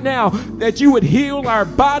right now, that you would heal our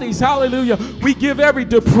bodies, hallelujah. We give every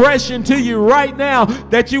depression to you right now,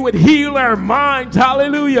 that you would heal our minds,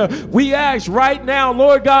 hallelujah. We ask right now,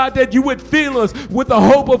 Lord God, that you would fill us with the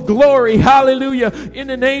hope of glory, hallelujah, in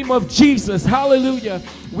the name of Jesus, hallelujah.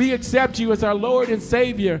 We accept you as our Lord and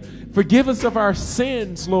Savior. Forgive us of our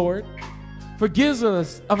sins, Lord. Forgive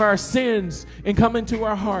us of our sins and come into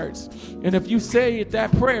our hearts. And if you say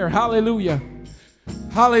that prayer, hallelujah,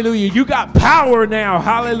 hallelujah, you got power now,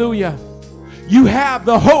 hallelujah. You have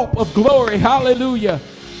the hope of glory, hallelujah.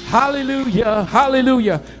 Hallelujah,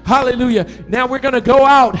 hallelujah, hallelujah. Now we're going to go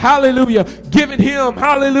out, hallelujah, giving him,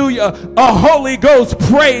 hallelujah, a Holy Ghost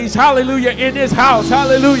praise, hallelujah, in this house,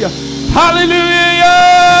 hallelujah.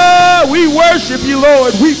 Hallelujah! We worship you,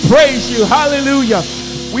 Lord. We praise you. Hallelujah.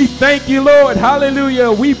 We thank you, Lord.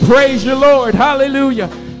 Hallelujah. We praise you, Lord. Hallelujah.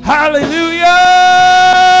 Hallelujah!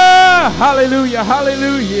 Hallelujah.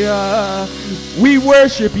 Hallelujah. We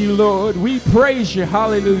worship you, Lord. We praise you.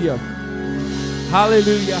 Hallelujah.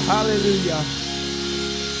 Hallelujah. Hallelujah.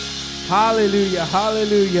 Hallelujah.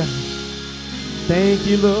 Hallelujah. Thank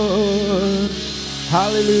you, Lord.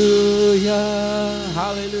 Hallelujah,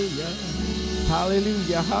 hallelujah,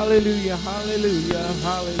 hallelujah, hallelujah, hallelujah,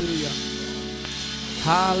 hallelujah,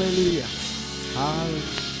 hallelujah,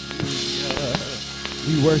 hallelujah.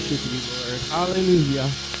 We worship you, Lord. Hallelujah,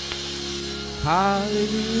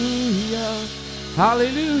 hallelujah,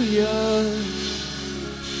 hallelujah,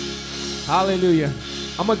 hallelujah.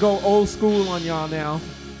 I'm going to go old school on y'all now.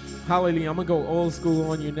 Hallelujah, I'm going to go old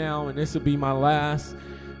school on you now, and this will be my last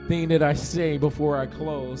thing that I say before I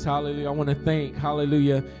close. Hallelujah. I want to thank,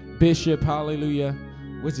 hallelujah, Bishop, hallelujah,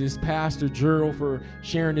 which is Pastor Gerald, for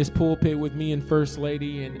sharing this pulpit with me and First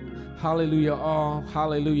Lady, and hallelujah, all,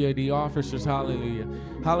 hallelujah, the officers, hallelujah.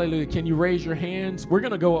 Hallelujah. Can you raise your hands? We're going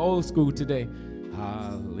to go old school today.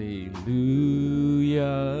 Hallelujah.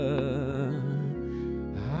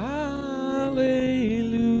 Hallelujah.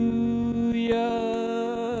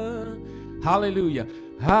 Hallelujah.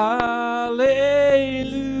 Hallelujah.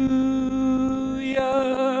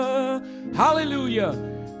 Hallelujah.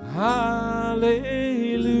 Hallelujah.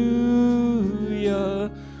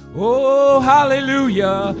 Oh,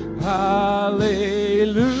 hallelujah.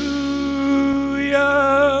 Hallelujah.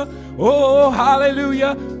 Oh,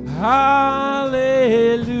 hallelujah. Hallelujah.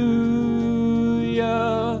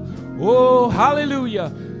 Oh,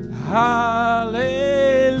 hallelujah. Hallelujah.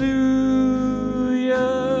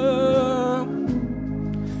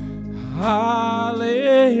 Hallelujah.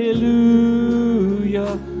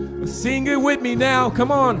 Sing it with me now.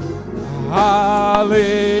 Come on. Hallelujah.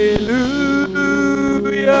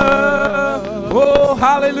 Oh,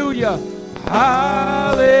 hallelujah.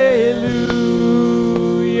 Hallelujah.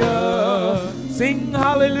 Sing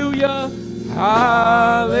hallelujah.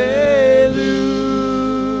 Hallelujah.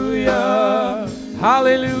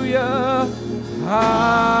 Hallelujah.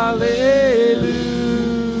 Hallelujah.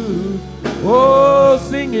 Oh,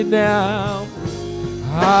 sing it now.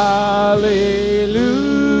 Hallelujah.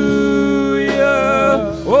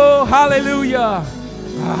 Oh, hallelujah.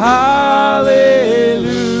 Hallelujah.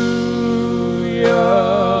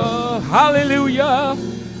 Hallelujah.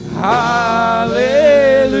 Hallelujah.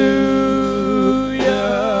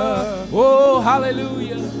 Oh,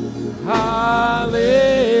 hallelujah.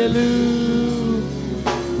 Hallelujah.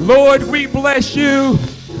 Lord, we bless you.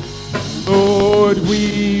 Lord,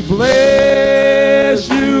 we bless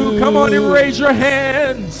you. Come on and raise your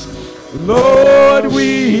hands. Lord,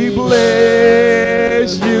 we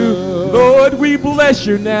bless you. Lord, we bless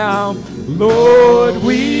you now. Lord,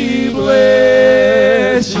 we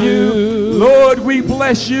bless you. Lord, we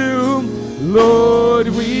bless you. Lord,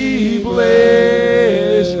 we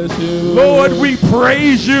bless you. Lord, we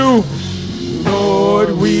praise you.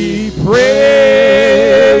 Lord, we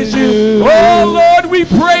praise you. Oh, Lord, we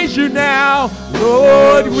praise you now.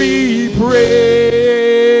 Lord, we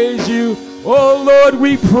praise you. Oh, Lord,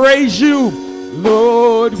 we praise you.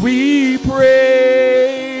 Lord, we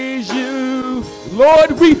praise you.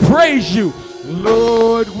 Lord, we praise you.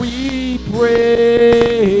 Lord, we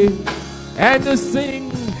praise. And to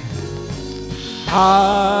sing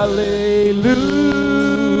hallelujah.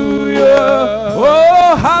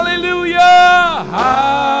 Oh, hallelujah.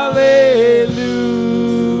 Hallelujah.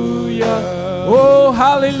 Oh,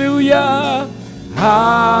 hallelujah.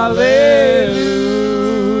 Hallelujah.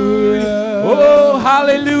 Oh,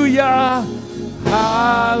 hallelujah.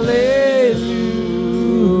 Hallelujah.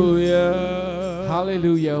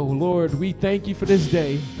 Hallelujah. Lord, we thank you for this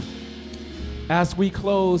day. As we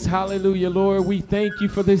close, hallelujah, Lord, we thank you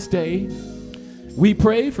for this day. We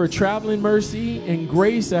pray for traveling mercy and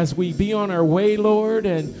grace as we be on our way, Lord,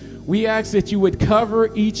 and we ask that you would cover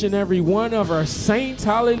each and every one of our saints,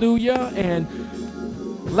 hallelujah, and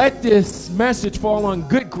let this message fall on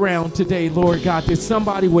good ground today, Lord God, that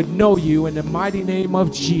somebody would know you in the mighty name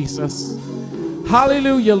of Jesus.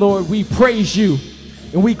 Hallelujah, Lord, we praise you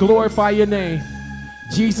and we glorify your name.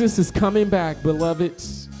 Jesus is coming back,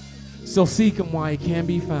 beloveds, so seek him while he can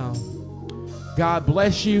be found. God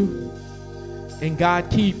bless you and God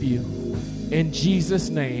keep you. In Jesus'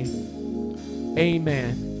 name,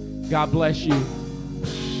 amen. God bless you.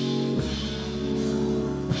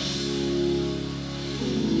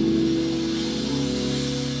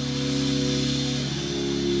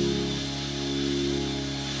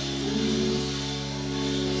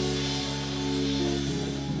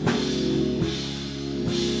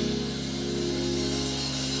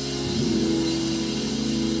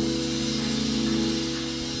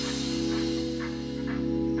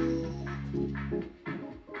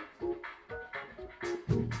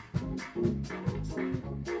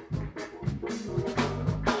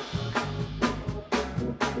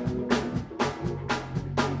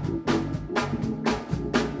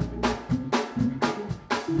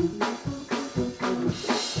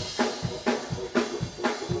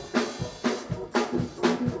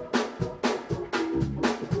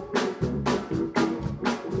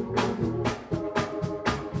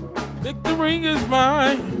 Victory is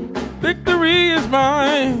mine. Victory is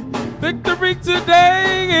mine. Victory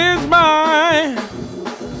today is mine.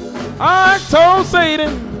 I told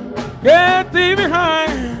Satan, get thee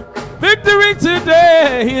behind. Victory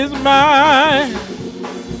today is mine.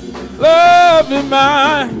 Love is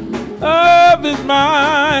mine. Love is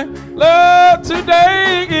mine. Love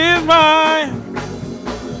today is mine.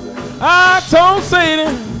 I told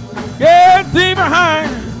Satan, get thee behind.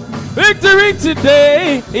 Victory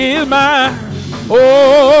today is mine.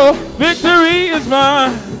 Oh, victory is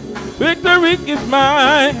mine. Victory is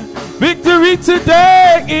mine. Victory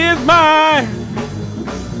today is mine.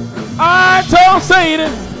 I told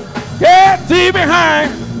Satan, get thee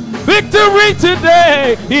behind. Victory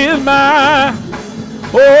today is mine.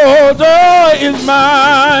 Oh, joy is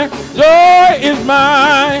mine. Joy is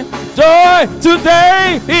mine. Joy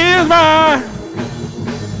today is mine.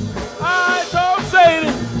 I told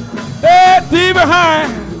Satan, get thee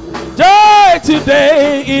behind. Joy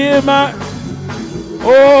today is mine.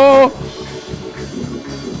 Oh,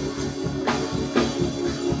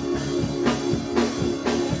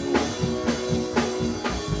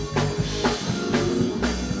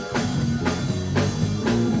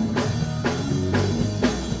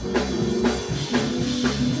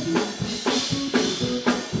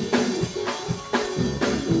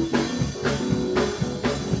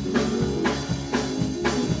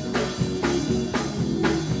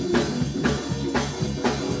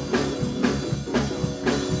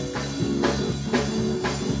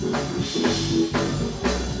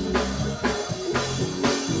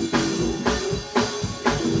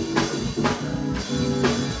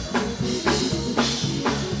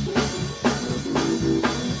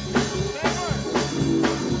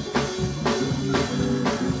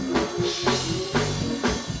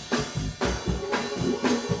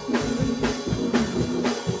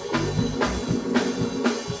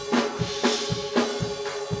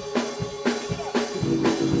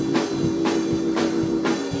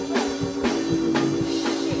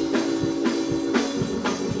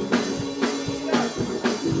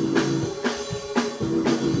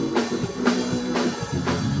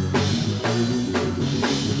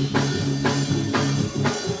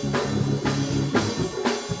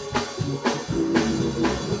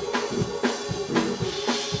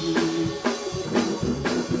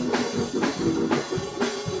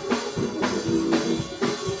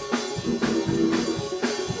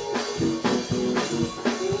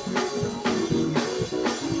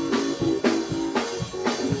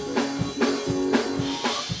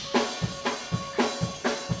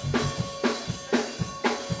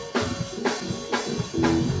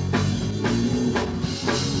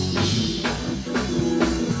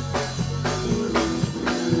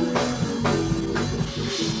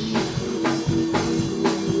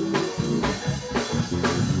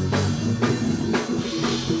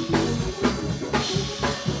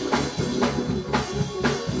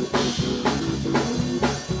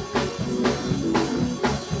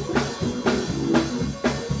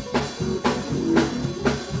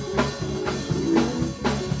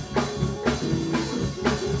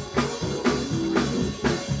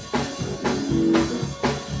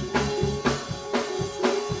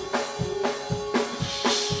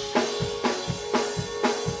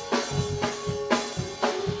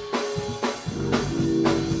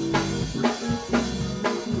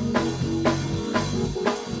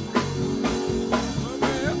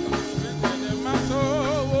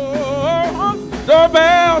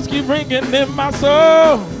 keep ringing in my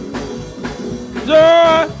soul.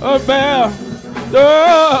 Doorbell,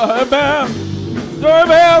 doorbell,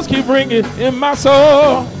 doorbells keep ringing in my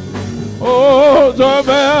soul. Oh,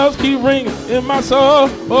 doorbells keep ringing in my soul.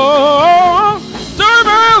 Oh,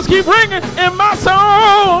 doorbells keep ringing in my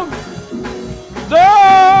soul.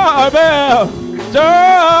 Doorbell,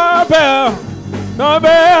 doorbell,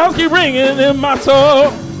 doorbells keep ringing in my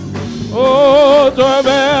soul. Oh,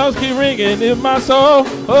 doorbells keep ringing in my soul.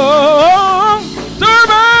 Oh,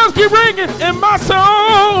 doorbells keep ringing in my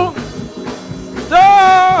soul.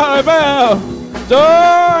 Doorbell,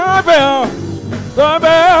 doorbell,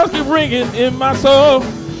 doorbells keep ringing in my soul.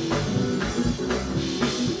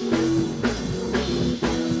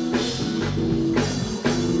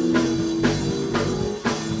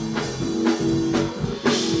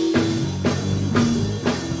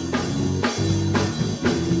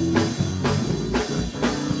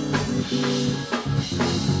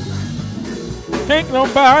 Ain't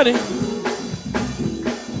nobody.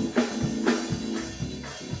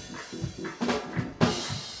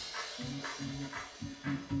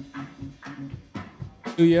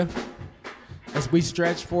 Hallelujah. As we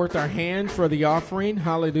stretch forth our hands for the offering,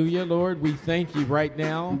 hallelujah, Lord, we thank you right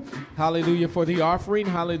now. Hallelujah for the offering.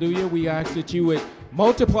 Hallelujah. We ask that you would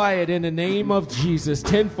multiply it in the name of Jesus,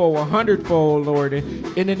 tenfold, 100-fold, Lord,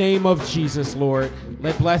 in the name of Jesus, Lord.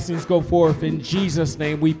 Let blessings go forth in Jesus'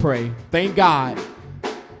 name we pray. Thank God.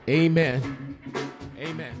 Amen.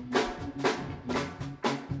 Amen.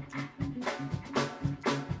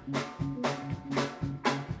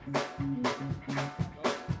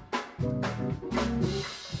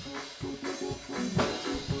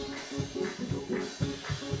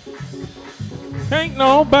 Can't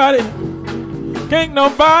nobody, can't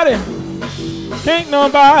nobody, can't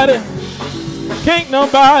nobody, can't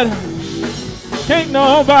nobody, can't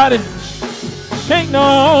nobody, can't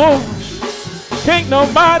no, can't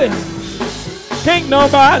nobody, can't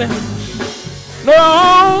nobody,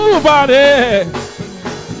 nobody,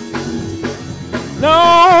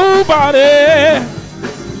 nobody,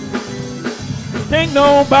 can't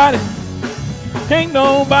nobody, can't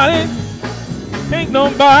nobody. Can't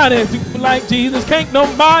nobody do me like Jesus. Can't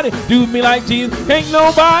nobody do me like Jesus. Can't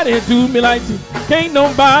nobody do me like Jesus. Can't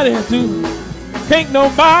nobody do. Can't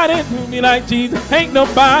nobody do me like Jesus. Can't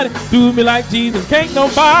nobody do me like Jesus. Can't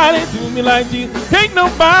nobody do me like Jesus. Can't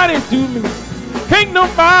nobody do me. Can't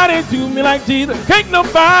nobody do me like Jesus. Can't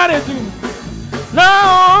nobody do.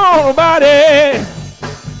 Nobody.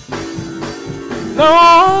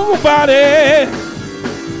 Nobody.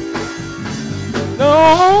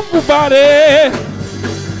 Nobody.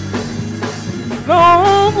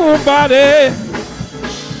 Nobody.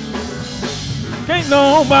 Can't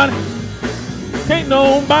nobody. Can't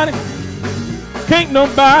nobody. Can't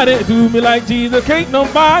nobody do me like Jesus. Can't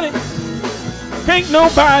nobody. Can't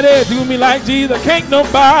nobody do me like Jesus. Can't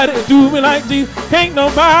nobody do me like Jesus. Can't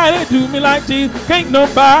nobody do me like Jesus. Can't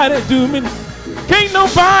nobody do me. Can't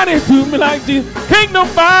nobody do me like Jesus. Can't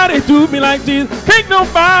nobody do me like Jesus. Can't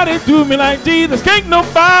nobody do me like Jesus. Can't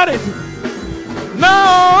nobody.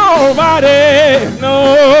 Nobody.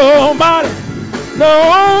 Nobody.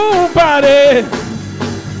 Nobody.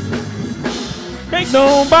 Can't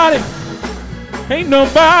nobody. Can't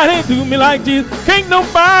nobody do me like Jesus. Can't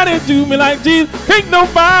nobody do me like Jesus. Can't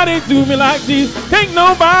nobody do me like Jesus. Can't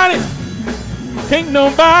nobody. Can't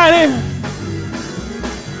nobody.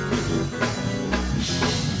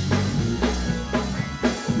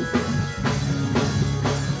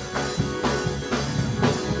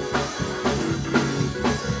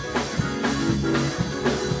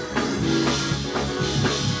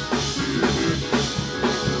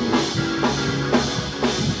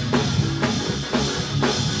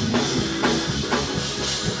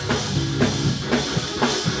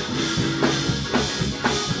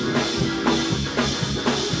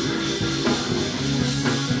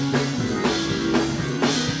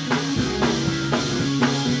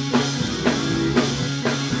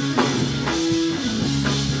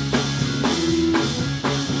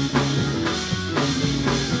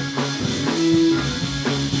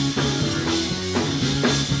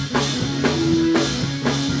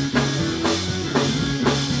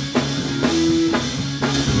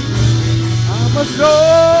 a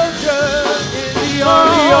soldier in the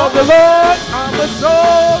army of the Lord. I'm a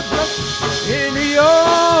soldier in the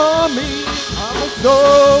army. I'm a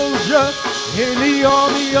soldier in the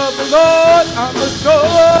army of the Lord. I'm a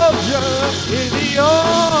soldier in the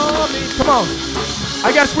army. Come on.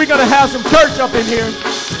 I guess we're going to have some church up in here.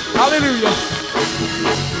 Hallelujah.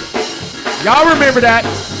 Y'all remember that.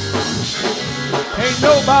 Ain't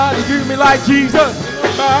nobody do me like Jesus.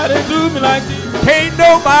 nobody do me like Jesus. Can't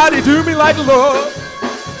nobody do me like the Lord.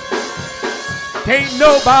 Can't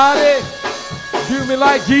nobody do me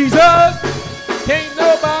like Jesus. Can't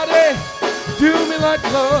nobody do me like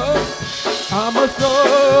the Lord. I'm a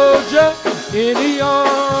soldier in the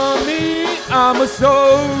army. I'm a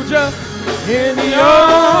soldier in the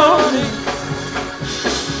army.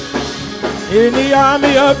 In the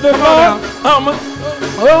army of the Lord, I'm a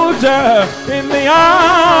soldier in the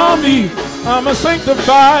army. I'm a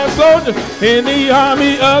sanctified soldier in the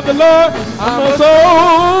army of the Lord. I'm a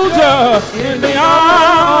soldier in the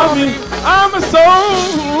army. I'm a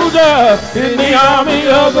soldier in the army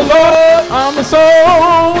of the Lord. I'm a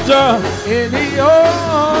soldier In the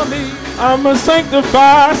army, I'm a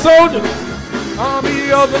sanctified soldier.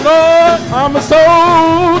 army of the Lord. I'm a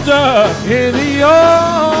soldier. In the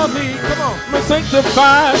army, come on. I'm a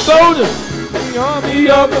sanctified soldier. The army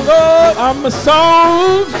of the Lord. I'm a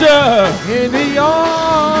soldier. In the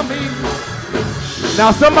army.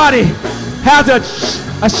 Now somebody has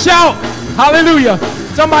a shout. Hallelujah.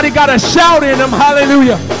 Somebody got a shout in them.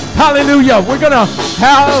 Hallelujah. Hallelujah. We're going to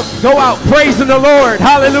go out praising the Lord.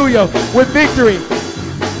 Hallelujah. With victory.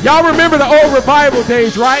 Y'all remember the old revival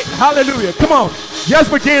days, right? Hallelujah. Come on.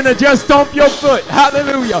 Just begin to just stomp your foot.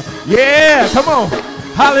 Hallelujah. Yeah. Come on.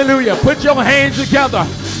 Hallelujah. Put your hands together.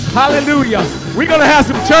 Hallelujah. We're going to have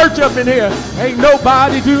some church up in here. Ain't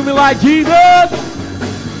nobody do me like Jesus.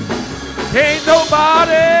 Ain't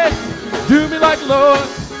nobody do me like the Lord.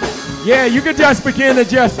 Yeah, you can just begin to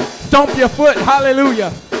just stomp your foot.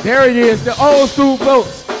 Hallelujah. There it is. The old school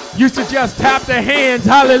folks used to just tap their hands.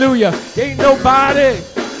 Hallelujah. Ain't nobody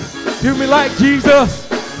do me like Jesus.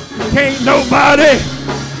 Can't nobody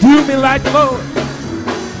do me like the Lord.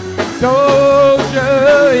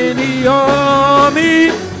 Soldier in the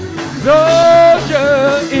army.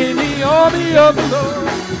 Soldier in the army of the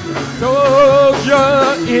Lord.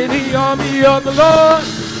 Soldier in the army of the Lord.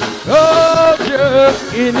 Soldier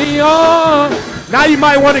in the army. Now you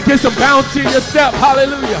might want to get some bounce in your step.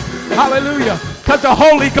 Hallelujah. Hallelujah. Because the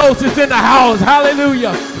Holy Ghost is in the house.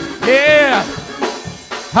 Hallelujah. Yeah.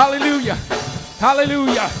 Hallelujah.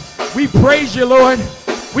 Hallelujah. We praise you, Lord.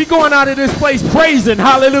 We going out of this place praising.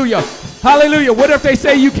 Hallelujah. Hallelujah. What if they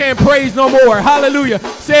say you can't praise no more? Hallelujah.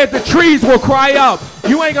 Said the trees will cry out.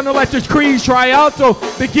 You ain't going to let the trees cry out, so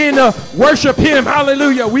begin to worship him.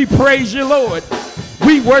 Hallelujah. We praise you, Lord.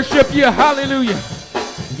 We worship you. Hallelujah.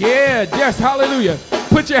 Yeah, yes, hallelujah.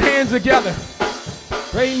 Put your hands together.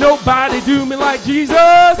 Ain't nobody do me like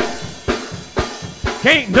Jesus.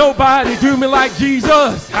 Can't nobody do me like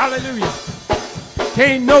Jesus. Hallelujah.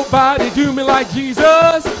 Can't nobody do me like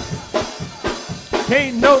Jesus.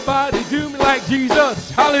 Can't nobody do me like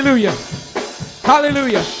Jesus. Hallelujah.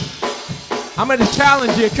 Hallelujah. I'm going to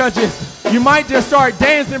challenge you because you might just start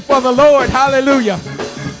dancing for the Lord. Hallelujah.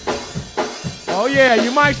 Oh, yeah.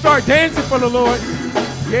 You might start dancing for the Lord.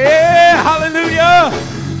 Yeah. Hallelujah.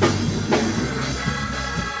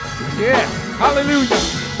 Yeah.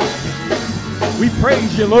 Hallelujah. We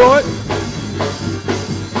praise you, Lord.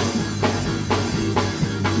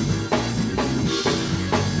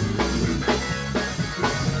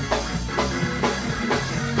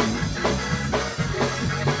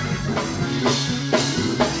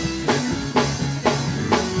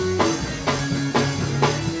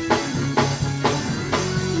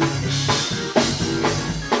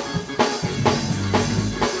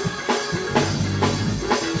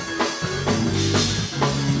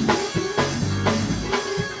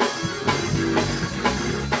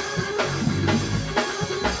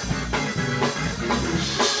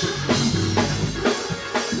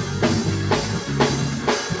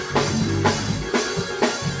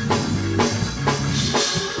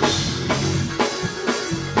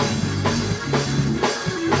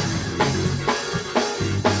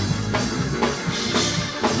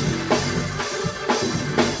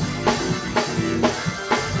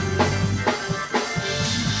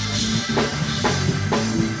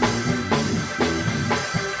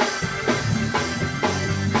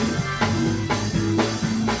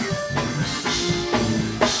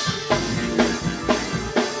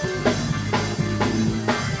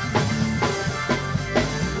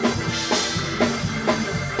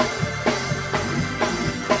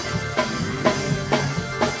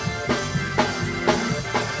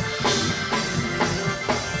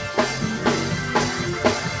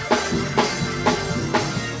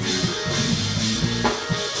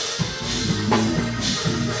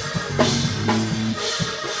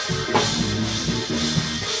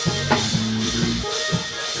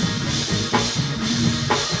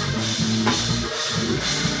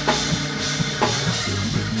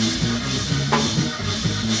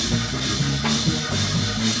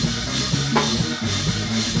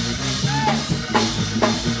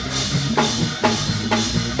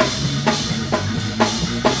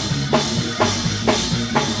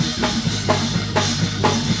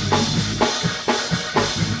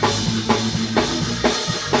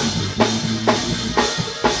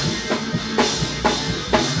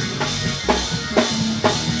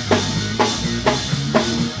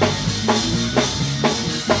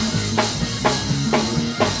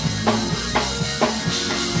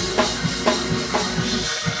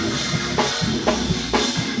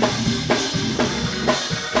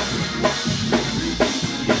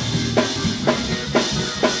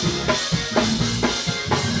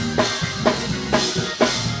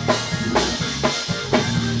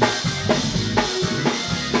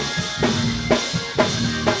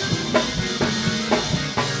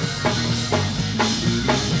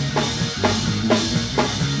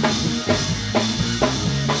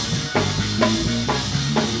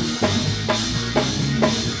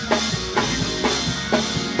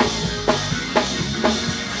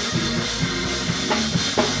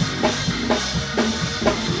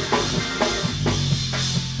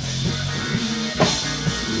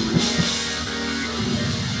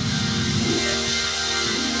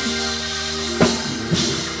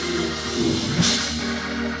 Hallelujah.